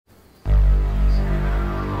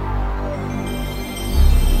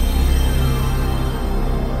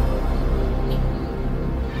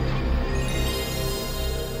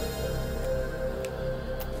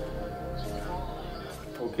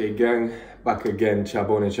Sekret gang, back again,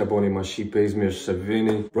 Chabone, my sheepies, Mir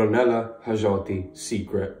Savini, Ronela Hajati,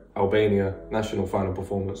 Sekret, Albania, national final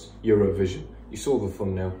performance, Eurovision. You saw the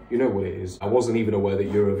thumbnail, you know what it is. I wasn't even aware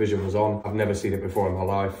that Eurovision was on. I've never seen it before in my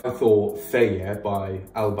life. I thought Feya by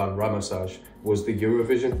Alban Ramasaj was the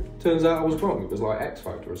Eurovision. Turns out I was wrong, it was like X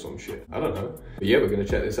Factor or some shit. I don't know. But yeah, we're gonna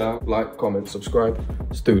check this out. Like, comment, subscribe.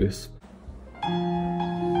 Let's do this.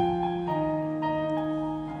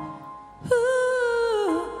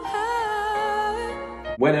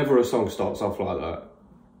 Whenever a song starts off like that,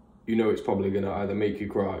 you know it's probably gonna either make you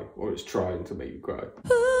cry or it's trying to make you cry.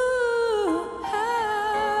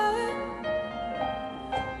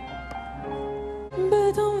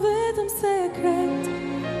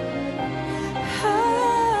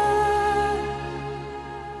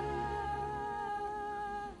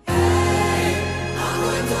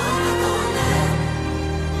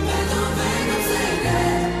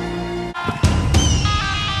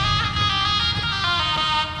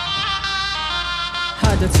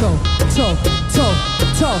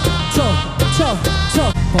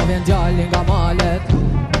 Po vjen djallin nga malet,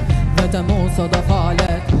 vetëm unë sot do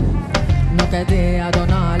falet. Nuk e di a do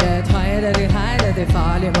nalet, hajde di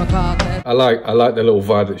fali më katet. I like the little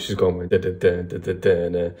vibe that she's going with. Po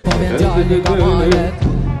vjen djallin nga malet,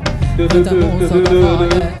 vetëm unë sot do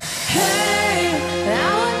falet. Hey, I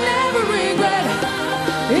will never regret,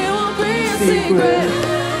 it won't be a secret.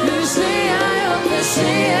 Lyshi ajo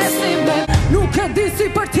lyshi e simbe. Nuk e di si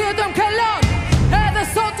për tjetëm ke lon, edhe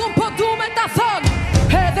sot unë po du me ta thon.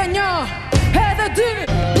 Edhe një, edhe dy,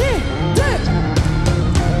 një, dy.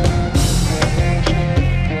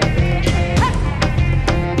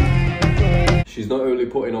 She's not only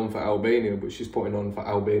putting on for Albania, but she's putting on for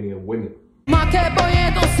Albanian women. Ma ke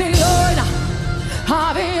bojeton si lojna,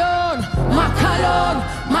 avion, ma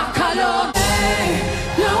kalon. Hey,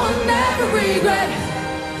 you will never regret,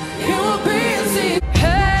 you will be a secret.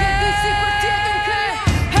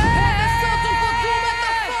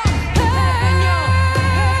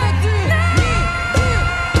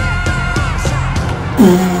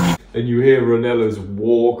 And you hear Ronela's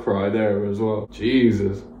war cry there as well.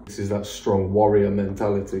 Jesus. This is that strong warrior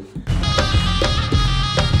mentality.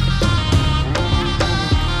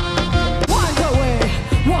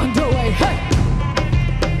 Wander away, hey!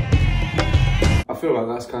 I feel like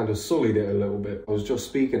that's kind of sullied it a little bit. I was just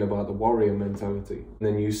speaking about the warrior mentality. And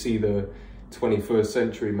then you see the 21st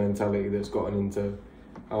century mentality that's gotten into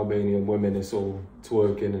Albanian women. It's all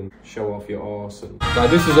twerking and show off your arse. And like,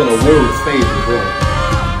 this is on a world stage as well.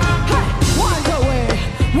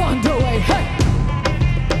 Wander away, hey!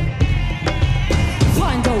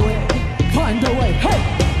 Find a way, hey!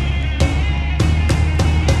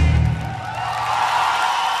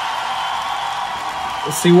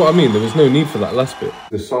 See what I mean? There was no need for that last bit.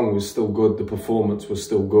 The song was still good, the performance was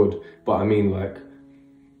still good, but I mean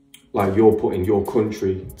like you're putting your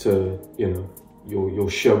country to, you know, you're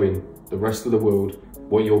showing the rest of the world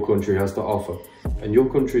what your country has to offer. And your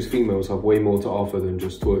country's females have way more to offer than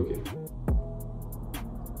just twerking.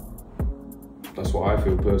 That's what I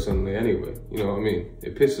feel personally anyway, you know what I mean?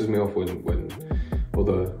 It pisses me off when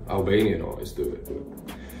other Albanian artists do it,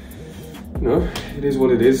 but no, it is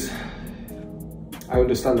what it is. I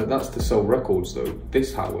understand that that's to sell records though.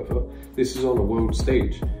 This, however, this is on a world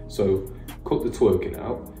stage, so cut the twerking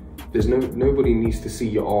out. There's nobody needs to see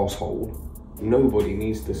your arsehole. Nobody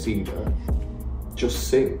needs to see that. Just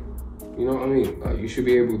sing, you know what I mean? Like, you should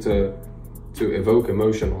be able to evoke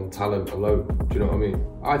emotion on talent alone. Do you know what I mean?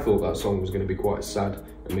 I thought that song was going to be quite sad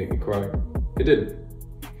and make me cry. It didn't.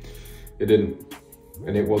 It didn't.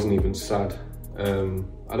 And it wasn't even sad. I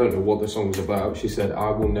don't know what the song was about. She said,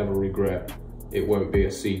 I will never regret. It won't be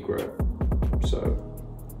a secret. So,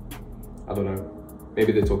 I don't know.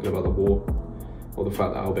 Maybe they're talking about the war or the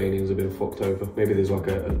fact that Albanians have been fucked over. Maybe there's like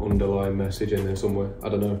an underlying message in there somewhere. I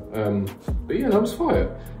don't know. But yeah, that was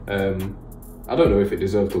fire. I don't know if it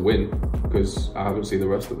deserved to win because I haven't seen the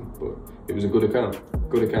rest of them, but it was a good account,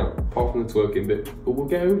 apart from the twerking bit, but we'll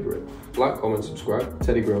get over it. Like, comment, subscribe,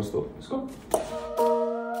 TeddyGreyOnStuff, let's go.